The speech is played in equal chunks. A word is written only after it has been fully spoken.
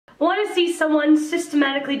Want to see someone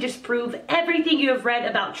systematically disprove everything you have read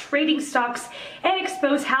about trading stocks and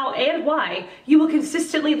expose how and why you will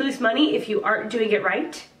consistently lose money if you aren't doing it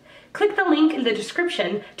right? Click the link in the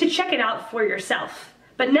description to check it out for yourself.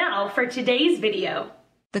 But now for today's video.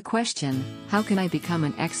 The question, how can I become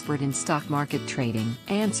an expert in stock market trading?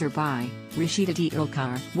 Answer by Rishita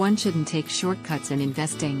Tejulkar. One shouldn't take shortcuts in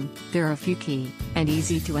investing. There are a few key, and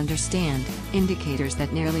easy to understand, indicators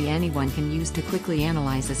that nearly anyone can use to quickly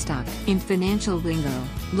analyze a stock. In financial lingo,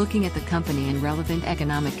 looking at the company and relevant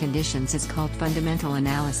economic conditions is called fundamental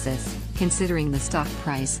analysis. Considering the stock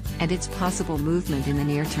price, and its possible movement in the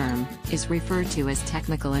near term, is referred to as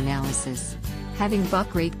technical analysis. Having bought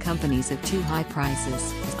great companies at too high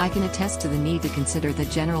prices, I can attest to the need to consider the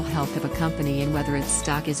general health of a company and whether its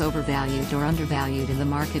stock is overvalued or undervalued in the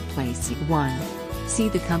marketplace. 1. See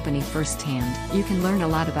the company firsthand. You can learn a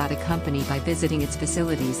lot about a company by visiting its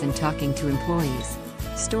facilities and talking to employees.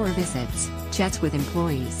 Store visits, chats with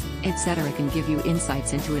employees, etc. can give you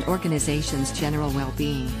insights into an organization's general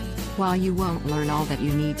well-being. While you won't learn all that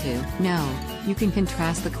you need to know, you can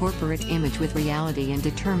contrast the corporate image with reality and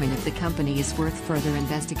determine if the company is worth further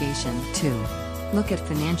investigation. 2. Look at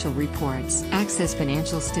financial reports. Access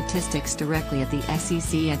financial statistics directly at the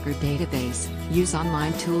SEC EDGAR database. Use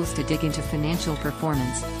online tools to dig into financial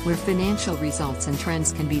performance, where financial results and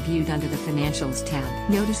trends can be viewed under the Financials tab.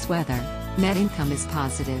 Notice whether net income is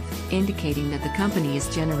positive, indicating that the company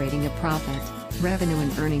is generating a profit. Revenue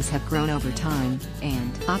and earnings have grown over time,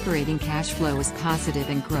 and operating cash flow is positive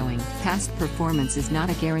and growing. Past performance is not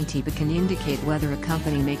a guarantee but can indicate whether a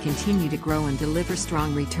company may continue to grow and deliver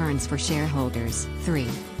strong returns for shareholders. 3.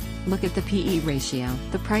 Look at the PE ratio.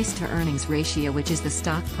 The price to earnings ratio, which is the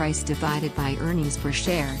stock price divided by earnings per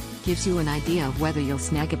share, gives you an idea of whether you'll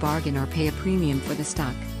snag a bargain or pay a premium for the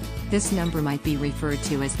stock. This number might be referred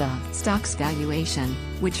to as the stock's valuation,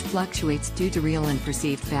 which fluctuates due to real and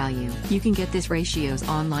perceived value. You can get these ratios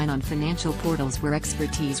online on financial portals where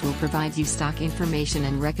expertise will provide you stock information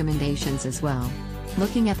and recommendations as well.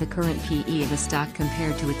 Looking at the current PE of a stock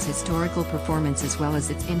compared to its historical performance as well as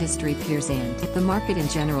its industry peers and the market in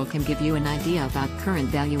general can give you an idea about current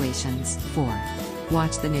valuations. 4.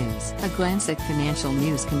 Watch the news. A glance at financial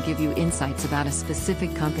news can give you insights about a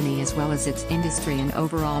specific company as well as its industry and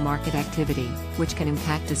overall market activity, which can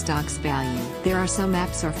impact a stock's value. There are some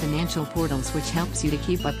apps or financial portals which helps you to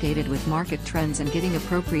keep updated with market trends, and getting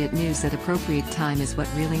appropriate news at appropriate time is what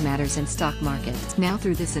really matters in stock markets. Now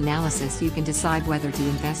through this analysis you can decide whether to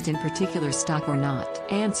invest in particular stock or not.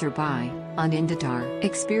 Answer by Anindadar.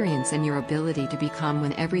 Experience and your ability to be calm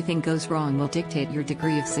when everything goes wrong will dictate your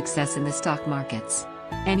degree of success in the stock markets.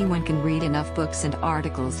 Anyone can read enough books and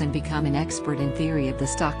articles and become an expert in theory of the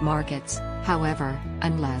stock markets. However,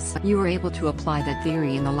 unless you are able to apply that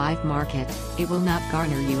theory in the live market, it will not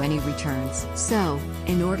garner you any returns. So,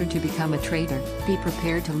 in order to become a trader, be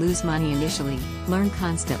prepared to lose money initially, learn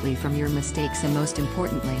constantly from your mistakes, and most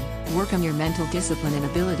importantly, work on your mental discipline and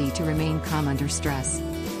ability to remain calm under stress.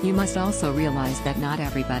 You must also realize that not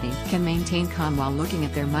everybody can maintain calm while looking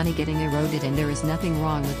at their money getting eroded, and there is nothing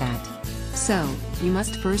wrong with that. So, you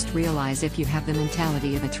must first realize if you have the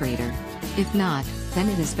mentality of a trader. If not, then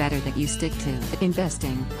it is better that you stick to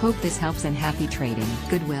investing. Hope this helps, and happy trading.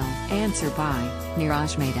 Goodwill. Answer by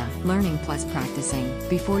Neeraj Mehta. Learning plus practicing.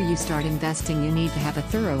 Before you start investing you need to have a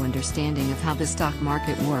thorough understanding of how the stock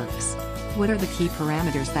market works. What are the key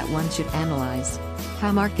parameters that one should analyze?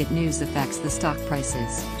 How market news affects the stock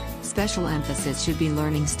prices. Special emphasis should be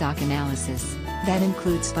learning stock analysis. That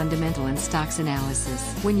includes fundamental and stocks analysis.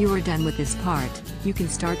 When you are done with this part, you can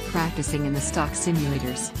start practicing in the stock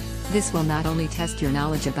simulators. This will not only test your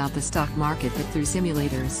knowledge about the stock market, but through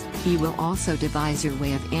simulators, you will also devise your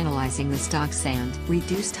way of analyzing the stocks and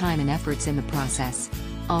reduce time and efforts in the process.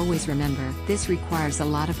 Always remember, this requires a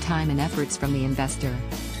lot of time and efforts from the investor.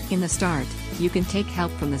 In the start, you can take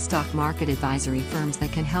help from the stock market advisory firms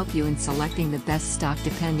that can help you in selecting the best stock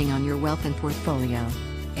depending on your wealth and portfolio.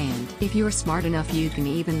 And if you're smart enough, you can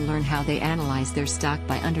even learn how they analyze their stock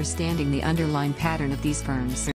by understanding the underlying pattern of these firms.